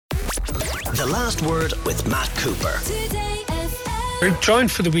The Last Word with Matt Cooper. We're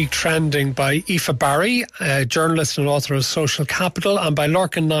joined for the week trending by Aoife Barry, journalist and author of Social Capital, and by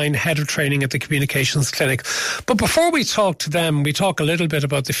Lorcan Nyhan, head of training at the Communications Clinic. But before we talk to them, we talk a little bit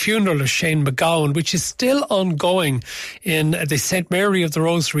about the funeral of Shane MacGowan, which is still ongoing in the St Mary of the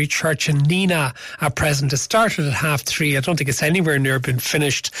Rosary Church in Nenagh at present. It started at 3:30. I don't think it's anywhere near been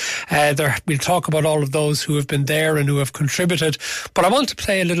finished. We'll talk about all of those who have been there and who have contributed. But I want to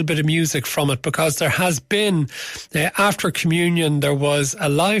play a little bit of music from it, because there has been, after communion, there was a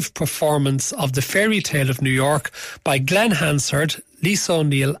live performance of The Fairy Tale of New York by Glenn Hansard, Lisa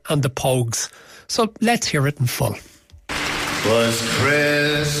O'Neill and the Pogues. So let's hear it in full. Was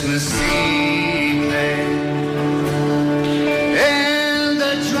Christmas Eve in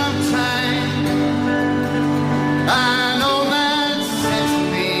the drum time, an old man said to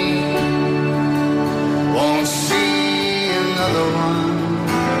me, won't see another one.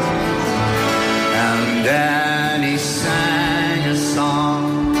 And then he sang a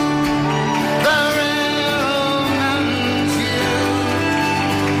song, the real mountain's you.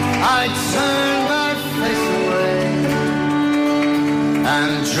 I turned my face away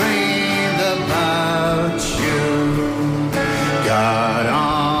and dreamed about you. Got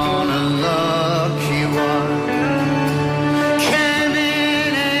on a lucky one, came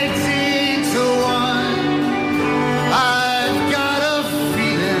in 18 to 1. I've got a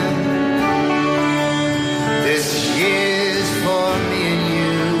feeling this year's for me and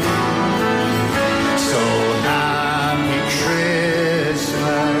you. So happy Christmas,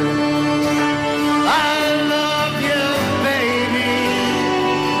 I love you, baby.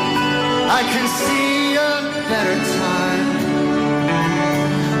 I can see a better time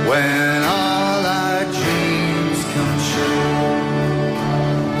when all our dreams come true.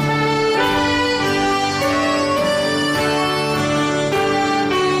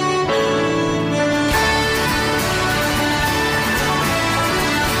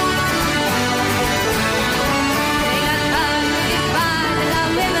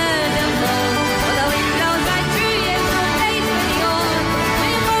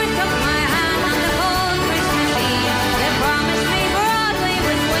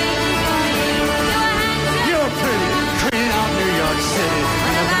 You're pretty, clean out New York City.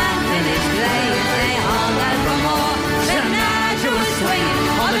 When the band finished playing, they hauled out for more. Tonight you were swinging,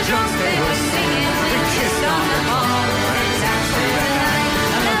 all the drums they were singing. We kissed on the hall, and danced through the night.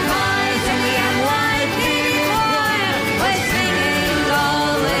 And the boys in the NYPD choir were singing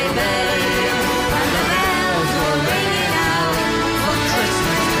Galway Bay. And the bells were ringing out for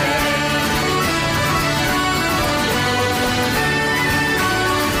Christmas Day.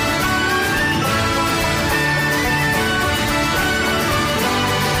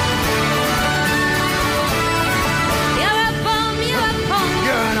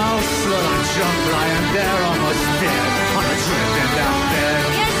 You're an old slut on junk lying there almost dead on a drip in that bed.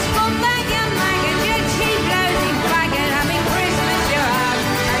 Yes, come back and maggot, you cheap lousy faggot. Happy Christmas, you're out.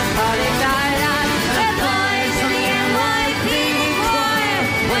 As party died out. The boys in the NYPD choir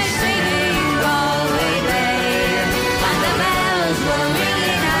were singing Galway Bay. And the bells were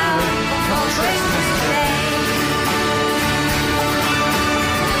ringing out for Christmas Day.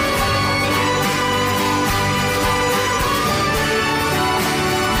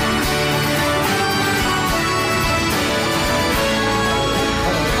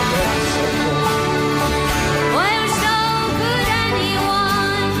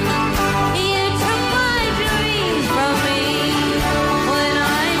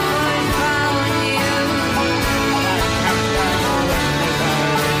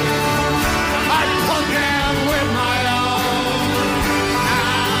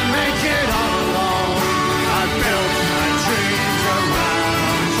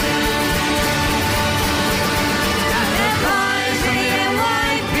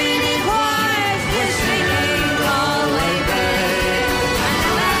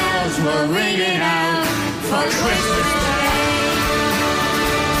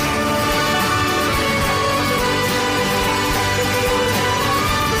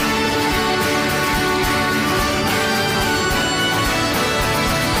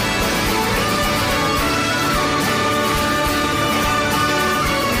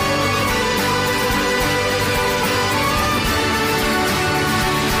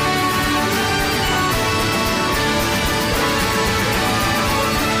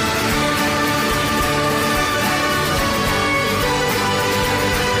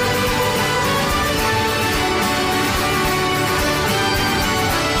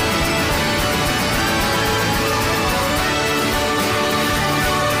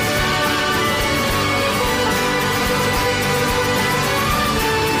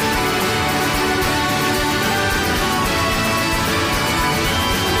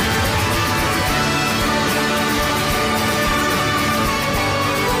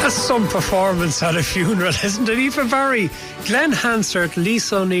 some performance at a funeral, isn't it? Aoife Barry, Glenn Hansard,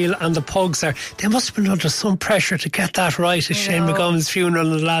 Lisa O'Neill and the Pugs there. They must have been under some pressure to get that right at Shane MacGowan's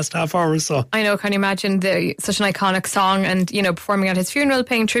funeral in the last half hour or so. I know, can you imagine such an iconic song and, you know, performing at his funeral,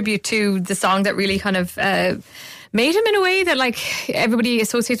 paying tribute to the song that really kind of made him in a way that like everybody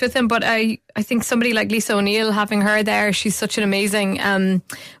associates with him. But I think somebody like Lisa O'Neill, having her there, she's such an amazing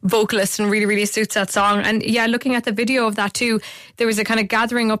vocalist and really, really suits that song. And yeah, looking at the video of that too, there was a kind of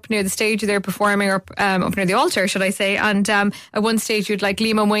gathering up near the stage they were performing, or up near the altar, should I say. And at one stage you'd like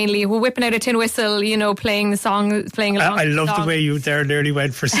Liam Wainley who whipping out a tin whistle, you know, playing the song, playing along. I love the way you there nearly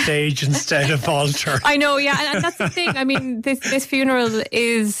went for stage instead of altar. I know, yeah, and that's the thing. I mean, this funeral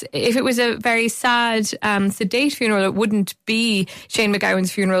is, if it was a very sad, sedate funeral, it wouldn't be Shane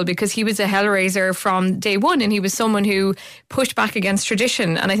MacGowan's funeral, because he was a hellraiser from day one, and he was someone who pushed back against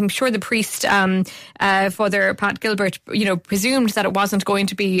tradition. And I'm sure the priest, Father Pat Gilbert, you know, presumed that it wasn't going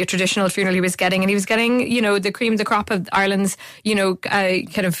to be a traditional funeral he was getting, and he was getting, you know, the cream of the crop of Ireland's, you know,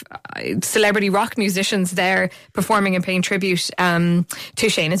 kind of celebrity rock musicians there performing and paying tribute to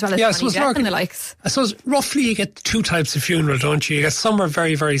Shane, as well as Johnny Depp and the likes. I suppose roughly you get two types of funeral, don't you? You get some are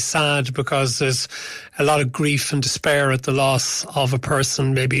very, very sad because there's a lot of grief and despair at the loss of a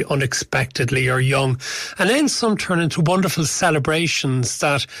person, maybe unexpectedly or young. And then some turn into wonderful celebrations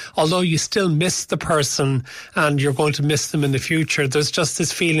that, although you still miss the person and you're going to miss them in the future, there's just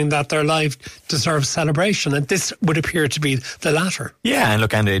this feeling that their life deserves celebration. And this would appear to be the latter. Yeah, and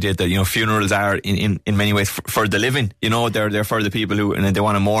look, and the idea that, you know, funerals are in many ways for the living. You know, they're for the people who, and they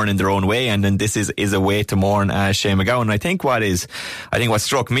want to mourn in their own way. And then this is a way to mourn Shane MacGowan. And I think what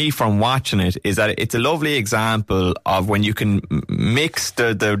struck me from watching it is that it's a lovely example of when you can mix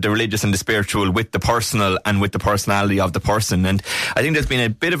the religious and the spiritual with the personal and with the personality of the person. And I think there's been a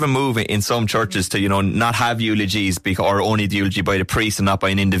bit of a move in some churches to, you know, not have eulogies or only the eulogy by the priest and not by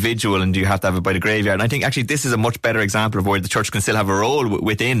an individual, and you have to have it by the graveyard. And I think actually this is a much better example of where the church can still have a role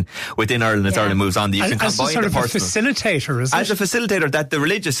within Ireland as Ireland moves on. You can as combine a sort the of a facilitator, is it? As a facilitator, that the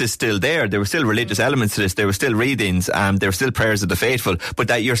religious is still there. There were still religious elements to this. There were still readings. There were still prayers of the faithful, but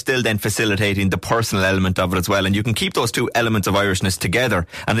that you're still then facilitating the personal element of it as well. And you can keep those two elements of Irishness together.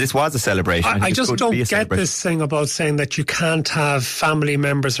 And this was a celebration. I just don't get this thing about saying that you can't have family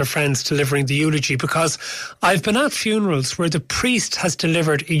members or friends delivering the eulogy, because I've been at funerals where the priest has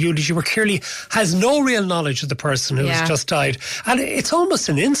delivered a eulogy where clearly has no real knowledge of the person who has just died. And it's almost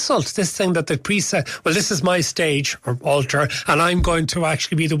an insult, this thing that the priest said, well, this is my stage or altar and I'm going to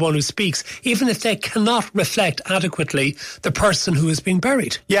actually be the one who speaks, even if they cannot reflect adequately the person who is being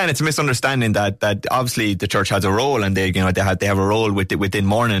buried. Yeah, and it's a misunderstanding that obviously the church has a role, and they have a role within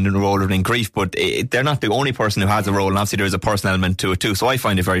mourning and a role within grief, but they're not the only person who has a role, and obviously there's a personal element to it too. So I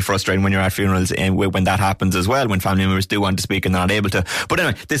find it very frustrating when you're at funerals and when that happens as well, when family members do want to speak and they're not able to. But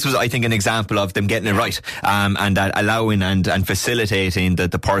anyway, this was, I think, an example of them getting it right, and that allowing and facilitating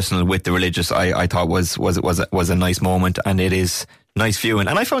the personal with the religious. I thought was a nice moment, and it is nice viewing.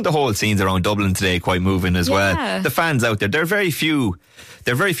 And I found the whole scenes around Dublin today quite moving as well. The fans out there, there are very few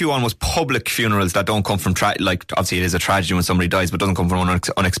almost public funerals that don't come from obviously it is a tragedy when somebody dies, but doesn't come from an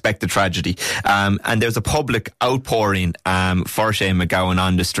unexpected tragedy. And there's a public outpouring for Shane MacGowan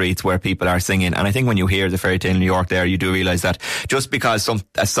on the streets where people are singing. And I think when you hear the Fairy Tale in New York there, you do realise that just because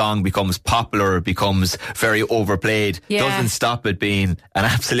a song becomes popular, becomes very overplayed, doesn't stop it being an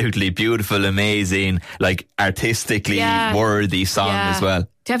absolutely beautiful, amazing, like artistically worthy song as well.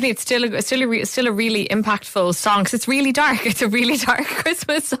 Definitely, it's still a really impactful song, because it's really dark. It's a really dark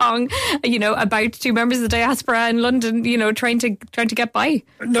Christmas song, you know, about two members of the diaspora in London, you know, trying to get by.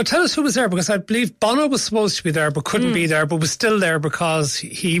 Now, tell us who was there, because I believe Bono was supposed to be there but couldn't be there, but was still there because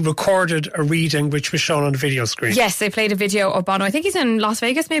he recorded a reading which was shown on the video screen. Yes, they played a video of Bono. I think he's in Las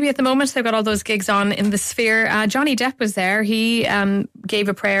Vegas maybe at the moment. They've got all those gigs on in the Sphere. Johnny Depp was there. He gave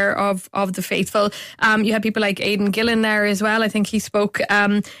a prayer of the faithful. You had people like Aidan Gillen there as well. I think he spoke.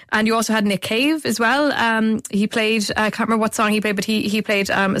 And you also had Nick Cave as well. He played, I can't remember what song he played, but he played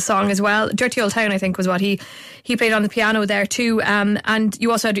a song as well. Dirty Old Town, I think, was what he played on the piano there too. And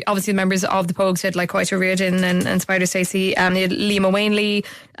you also had obviously the members of the Pogues, had like White O'Riordan and Spider Stacey. You had Liam Wainley,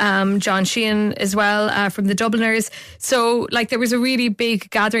 John Sheehan as well from the Dubliners. So like there was a really big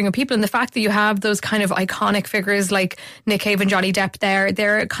gathering of people, and the fact that you have those kind of iconic figures like Nick Cave and Johnny Depp there,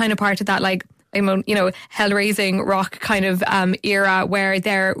 they're kind of part of that like hell-raising rock kind of era where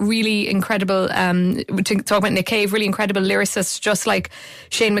they're really incredible, to talk about Nick Cave, really incredible lyricists just like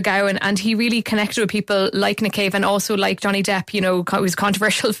Shane MacGowan, and he really connected with people like Nick Cave and also like Johnny Depp, who's a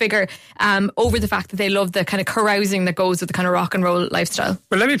controversial figure, over the fact that they love the kind of carousing that goes with the kind of rock and roll lifestyle.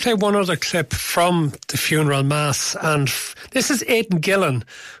 Well, let me play one other clip from the funeral mass, and this is Aidan Gillen,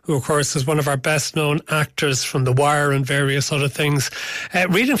 who of course is one of our best known actors from The Wire and various other things,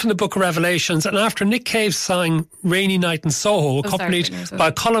 reading from the Book of Revelations. And after Nick Cave sang Rainy Night in Soho, accompanied by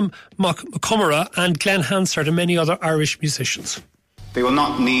Colm McCummera and Glenn Hansard and many other Irish musicians. They will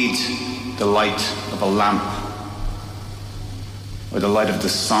not need the light of a lamp or the light of the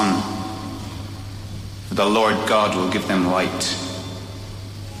sun, for the Lord God will give them light,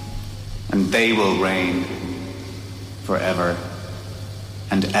 and they will reign forever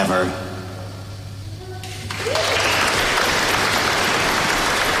and ever.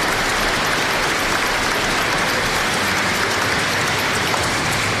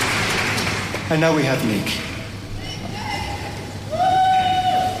 And now we have Nick.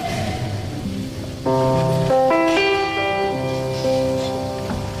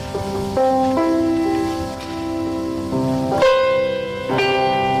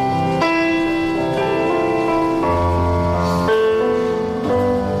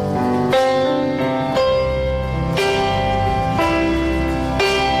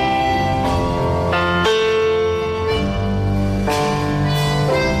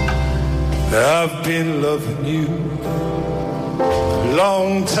 I've been loving you a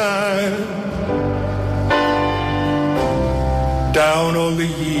long time, down all the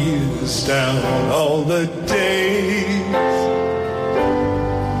years, down all the days,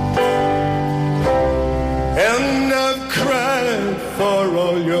 and I've cried for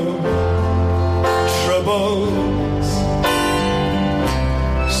all your troubles,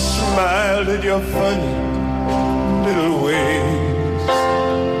 smiled at your funny little ways.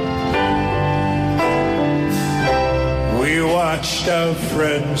 We watched our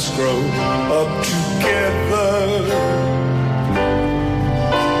friends grow up together,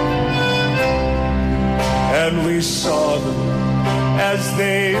 and we saw them as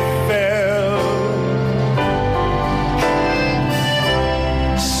they fell.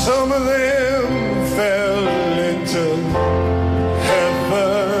 Some of them fell into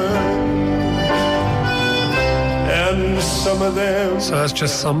heaven, and some of them... So that's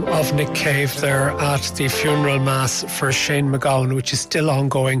just some of Nick Cave there at the funeral mass for Shane MacGowan, which is still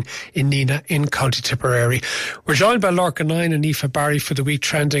ongoing in Nina in County Tipperary. We're joined by Lorcan Nyhan and Aoife Barry for the week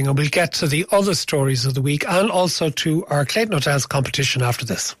trending, and we'll get to the other stories of the week and also to our Clayton Hotels competition after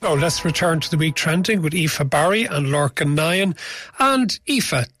this. So let's return to the week trending with Aoife Barry and Lorcan Nyhan. And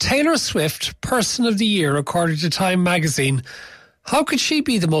Aoife, Taylor Swift, Person of the Year according to Time magazine. How could she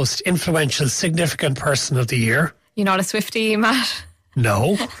be the most influential, significant person of the year? You're not a Swiftie, Matt?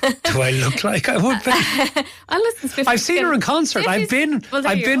 No. Do I look like I would be? I've seen her in concert. I've been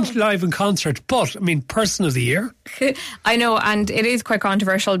live in concert, but I mean, Person of the Year. I know, and it is quite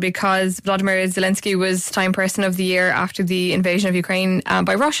controversial because Vladimir Zelensky was Time Person of the Year after the invasion of Ukraine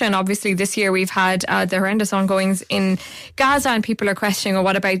by Russia, and obviously this year we've had the horrendous ongoings in Gaza, and people are questioning, well,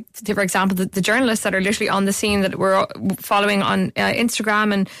 what about, for example, the journalists that are literally on the scene that we're following on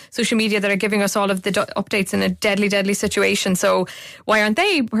Instagram and social media that are giving us all of the updates in a deadly, deadly situation. So why aren't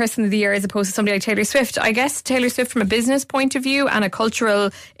they Person of the Year as opposed to somebody like Taylor Swift? I guess Taylor Swift, from a business point of view and a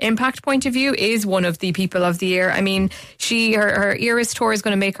cultural impact point of view, is one of the people of the year. I mean, her Eras tour is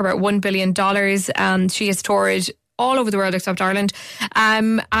going to make her about $1 billion. She has toured all over the world except Ireland,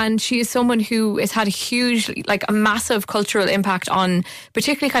 and she is someone who has had a huge, a massive cultural impact on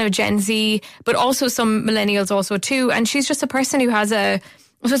particularly kind of Gen Z, but also some millennials also too. And she's just a person who has a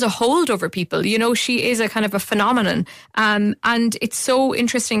hold over people. She is a kind of a phenomenon. And it's so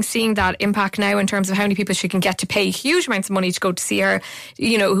interesting seeing that impact now in terms of how many people she can get to pay huge amounts of money to go to see her,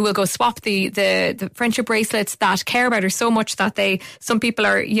 who will go swap the friendship bracelets, that care about her so much that some people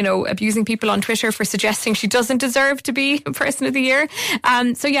are, abusing people on Twitter for suggesting she doesn't deserve to be Person of the Year.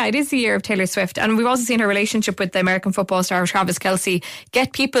 So yeah, it is the year of Taylor Swift. And we've also seen her relationship with the American football star Travis Kelce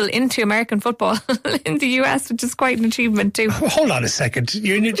get people into American football in the US, which is quite an achievement too. Hold on a second.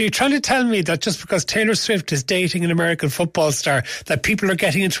 You're trying to tell me that just because Taylor Swift is dating an American football star, that people are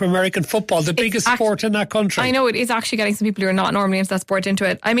getting into American football, the biggest sport in that country? I know, it is actually getting some people who are not normally into that sport into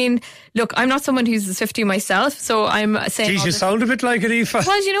it. I mean, look, I'm not someone who's a Swiftie myself, so I'm saying... Geez, you sound a bit like it, Aoife.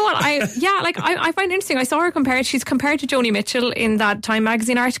 Well, you know what? I find it interesting. I saw her compared. She's compared to Joni Mitchell in that Time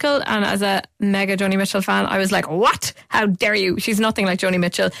magazine article, and as a mega Joni Mitchell fan, I was like, what? How dare you? She's nothing like Joni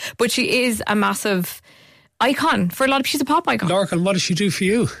Mitchell, but she is a massive icon for a lot of... She's a pop icon. Lorcan, what does she do for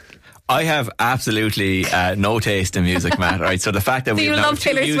you? I have absolutely no taste in music, Matt. Right, so the fact that we you have now love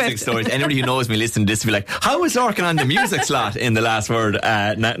two Taylor music Swift? stories, anybody who knows me listening to this will be like, how is Lorcan on the music slot in the last word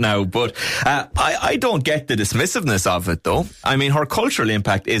now? But I don't get the dismissiveness of it, though. I mean, her cultural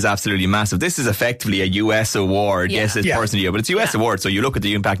impact is absolutely massive. This is effectively a US award. Yeah. Yes, it's person of the year, but it's US award. So you look at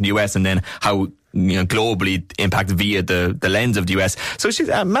the impact in the US and then how globally impacted via the lens of the US. So she's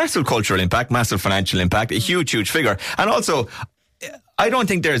a massive cultural impact, massive financial impact, a huge figure. And also, I don't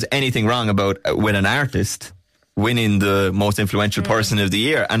think there's anything wrong about with an artist winning the most influential person of the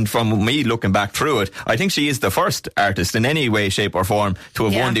year. And from me looking back through it, I think she is the first artist in any way, shape or form to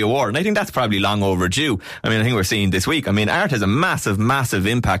have won the award. And I think that's probably long overdue. I mean, I think we're seeing this week, I mean, art has a massive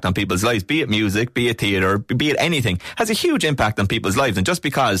impact on people's lives, be it music, be it theatre, be it anything, has a huge impact on people's lives. And just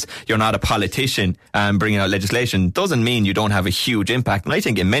because you're not a politician bringing out legislation doesn't mean you don't have a huge impact. And I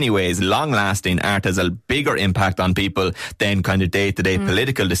think in many ways, long lasting art has a bigger impact on people than kind of day to day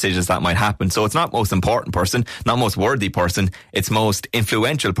political decisions that might happen. So it's not most important person, not most worthy person, it's most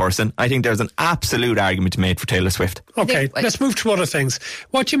influential person. I think there's an absolute argument to be made for Taylor Swift. Okay, let's move to other things.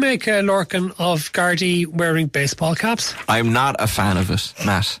 What do you make, Lorcan, of Gardaí wearing baseball caps? I'm not a fan of it,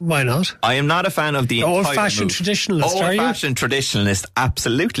 Matt. Why not? I am not a fan of the old-fashioned traditionalist, are you? Old-fashioned traditionalist,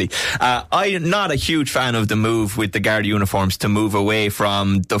 absolutely. I'm not a huge fan of the move with the Garda uniforms to move away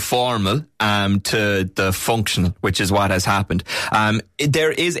from the formal to the functional, which is what has happened.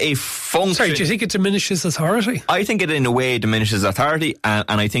 There is a function. Sorry, do you think it diminishes authority? I think it in a way diminishes authority, and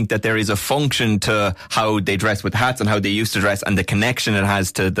I think that there is a function to how they dress with hats and how they used to dress and the connection it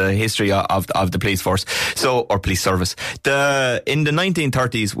has to the history of the police force, or police service. In the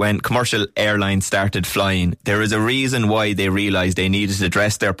 1930s, when commercial airlines started flying, there is a reason why they realised they needed to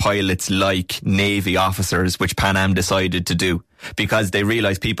dress their pilots like Navy officers, which Pan Am decided to do. Because they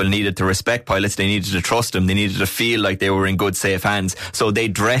realised people needed to respect pilots, they needed to trust them, they needed to feel like they were in good, safe hands. So they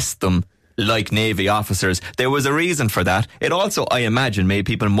dressed them like Navy officers. There was a reason for that. It also, I imagine, made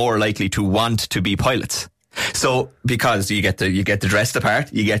people more likely to want to be pilots. So, because you get to dress the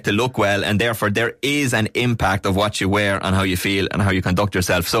part, you get to look well, and therefore there is an impact of what you wear and how you feel and how you conduct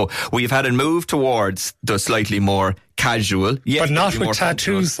yourself. So we've had a move towards the slightly more casual, but not with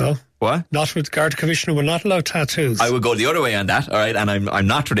tattoos, though. What? Not with Garda Commissioner will not allow tattoos. I would go the other way on that, all right? And I'm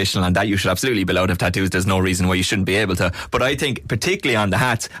not traditional on that. You should absolutely be allowed to have tattoos. There's no reason why you shouldn't be able to. But I think, particularly on the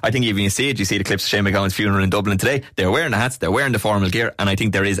hats, I think even you see the clips of Shane MacGowan's funeral in Dublin today. They're wearing the hats, they're wearing the formal gear, and I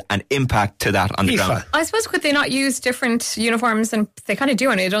think there is an impact to that on the ground. I suppose, could they not use different uniforms? And they kind of do,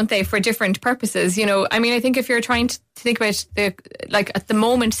 don't they, for different purposes? You know, I mean, I think if you're trying to think about at the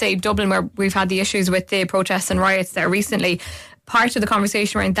moment, say Dublin, where we've had the issues with the protests and riots there recently, part of the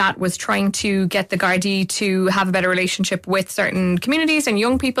conversation around that was trying to get the Gardaí to have a better relationship with certain communities and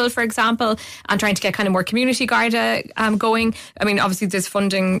young people, for example, and trying to get kind of more community Garda going. I mean, obviously there's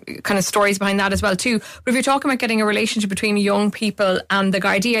funding kind of stories behind that as well too. But if you're talking about getting a relationship between young people and the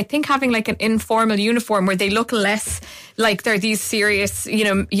Gardaí, I think having like an informal uniform where they look less like they're these serious,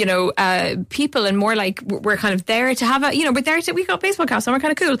 people, and more like we're kind of there to have we got baseball caps and we're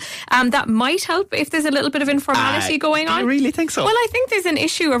kind of cool. That might help if there's a little bit of informality going on. I really think so. Well, I think there's an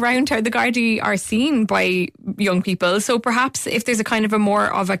issue around how the Gardaí are seen by young people. So perhaps if there's a kind of a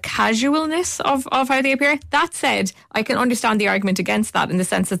more of a casualness of how they appear. That said, I can understand the argument against that in the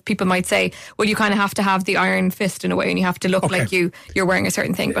sense that people might say, well, you kind of have to have the iron fist in a way and you have to look like you're wearing a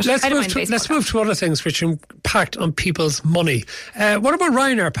certain thing. But let's move to other things which impact on people's money. What about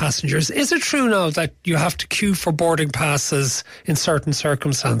Ryanair passengers? Is it true now that you have to queue for boarding passes in certain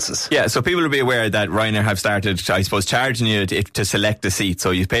circumstances? Yeah, so people will be aware that Ryanair have started, I suppose, charging you to select the seat.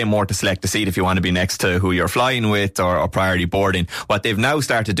 So you pay more to select the seat if you want to be next to who you're flying with or priority boarding. What they've now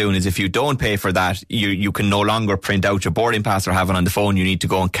started doing is if you don't pay for that, you can no longer print out your boarding pass or have it on the phone. You need to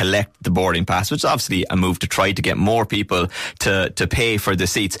go and collect the boarding pass, which is obviously a move to try to get more people to pay for the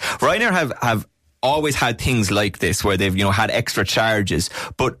seats. Ryanair have always had things like this where they've had extra charges,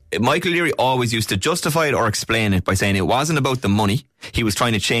 but Michael Leary always used to justify it or explain it by saying it wasn't about the money. He was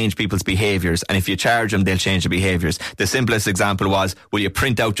trying to change people's behaviours, and if you charge them, they'll change their behaviours. The simplest example was, will you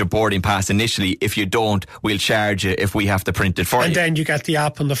print out your boarding pass initially? If you don't, we'll charge you if we have to print it for you. And then you get the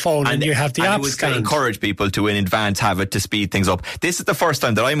app on the phone and you have the app scanned. To encourage people to in advance have it to speed things up. This is the first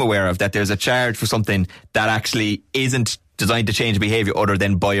time that I'm aware of that there's a charge for something that actually isn't designed to change behaviour other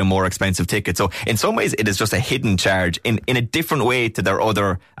than buy a more expensive ticket. So in some ways it is just a hidden charge in a different way to their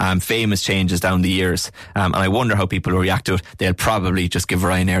other famous changes down the years. And I wonder how people will react to it. They'll probably just give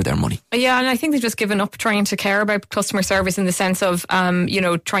Ryanair their money. Yeah, and I think they've just given up trying to care about customer service in the sense of,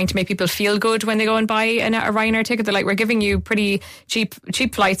 trying to make people feel good when they go and buy a Ryanair ticket. They're like, we're giving you pretty cheap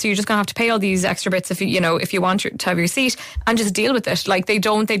flights, so you're just going to have to pay all these extra bits if you want to have your seat, and just deal with it. Like they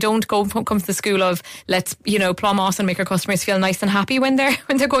don't come to the school of let's plumb off and make our customers feel nice and happy when they're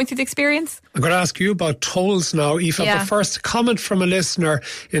going through the experience. I'm going to ask you about tolls now, Aoife. Yeah. But first, a comment from a listener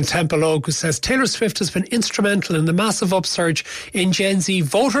in Temple Oak who says Taylor Swift has been instrumental in the massive upsurge in Gen Z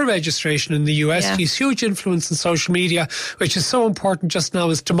voter registration in the US. Yeah. She's huge influence in social media, which is so important just now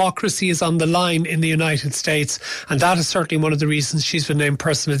as democracy is on the line in the United States. And that is certainly one of the reasons she's been named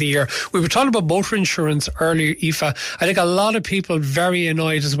Person of the Year. We were talking about motor insurance earlier, Aoife. I think a lot of people very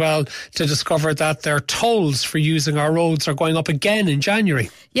annoyed as well to discover that their tolls for using our roads are going up again in January.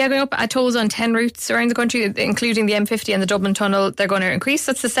 Yeah, going up at tolls on 10 routes around the country, including the M50 and the Dublin Tunnel. They're going to increase.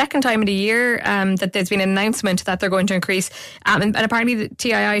 That's the second time in a year that there's been an announcement that they're going to increase. And apparently the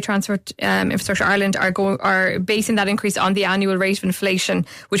TII, Transport Infrastructure Ireland, are basing that increase on the annual rate of inflation,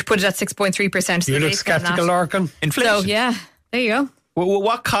 which put it at 6.3%. You look sceptical, Lorcan. Inflation? So, yeah, there you go. Well,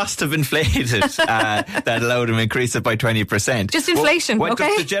 what cost have inflated that allowed them to increase it by 20%? Just inflation, okay?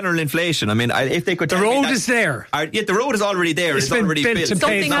 Just the general inflation. I mean, if they could... The road is there. The road is already there. It's been already built.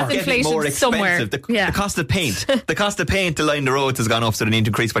 Something has inflation more somewhere. The cost of paint. The cost of paint to line the roads has gone up, so they need to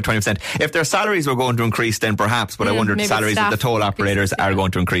increase by 20%. If their salaries were going to increase, then perhaps, but I wonder if the salaries of the toll operators are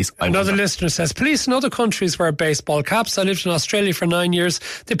going to increase. Another listener says, police in other countries wear baseball caps. I lived in Australia for 9 years.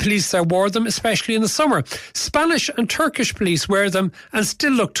 The police there wore them, especially in the summer. Spanish and Turkish police wear them and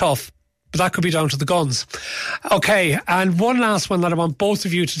still look tough. But that could be down to the guns. Okay, and one last one that I want both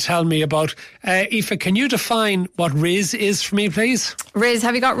of you to tell me about. Aoife, can you define what Riz is for me, please? Riz,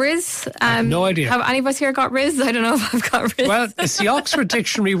 have you got Riz? I have no idea. Have any of us here got Riz? I don't know if I've got Riz. Well, it's the Oxford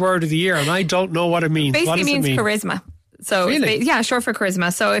Dictionary word of the year, and I don't know what it means. Basically what does means it mean? charisma. So really? Yeah, short for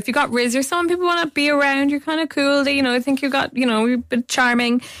charisma. So if you got Riz, you're someone people want to be around. You're kind of cool. I think you got you're a bit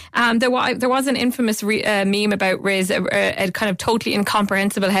charming. There was an infamous meme about Riz, a kind of totally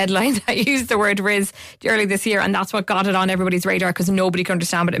incomprehensible headline that used the word Riz early this year, and that's what got it on everybody's radar because nobody could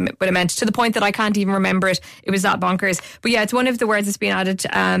understand what it meant. To the point that I can't even remember it. It was that bonkers. But yeah, it's one of the words that's been added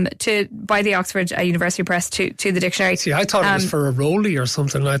by the Oxford University Press to the dictionary. See, I thought it was for a rollie or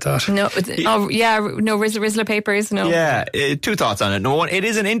something like that. No, Rizzler papers. No. Yeah. Two thoughts on it. Number one, it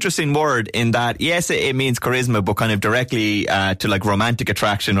is an interesting word in that, yes, it means charisma, but kind of directly to like romantic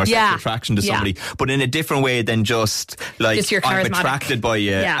attraction or sexual attraction to somebody, but in a different way than just like I'm attracted by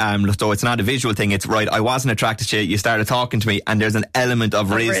you. So it's not a visual thing. It's right, I wasn't attracted to you, you started talking to me, and there's an element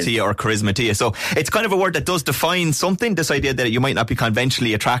of riz to you or charisma to you. So it's kind of a word that does define something, this idea that you might not be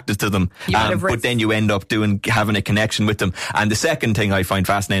conventionally attracted to them, but then you end up having a connection with them. And the second thing I find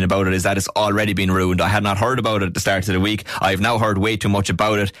fascinating about it is that it's already been ruined. I had not heard about it at the start of the week. I've now heard way too much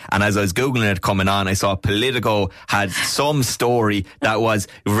about it, and as I was Googling it coming on, I saw Politico had some story that was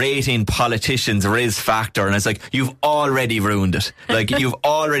rating politicians Riz factor, and it's like, you've already ruined it. Like, you've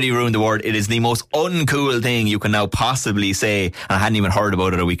already ruined the word. It is the most uncool thing you can now possibly say, and I hadn't even heard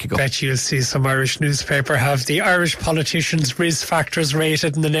about it a week ago. Bet you'll see some Irish newspaper have the Irish politicians' Riz factors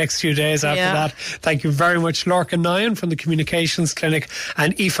rated in the next few days after that. Thank you very much, Lorcan Nyhan from the Communications Clinic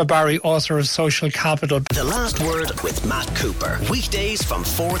and Aoife Barry, author of Social Capital. The Last Word with Matt Cooper. Weekdays from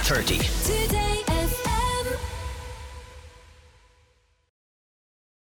 4:30. Today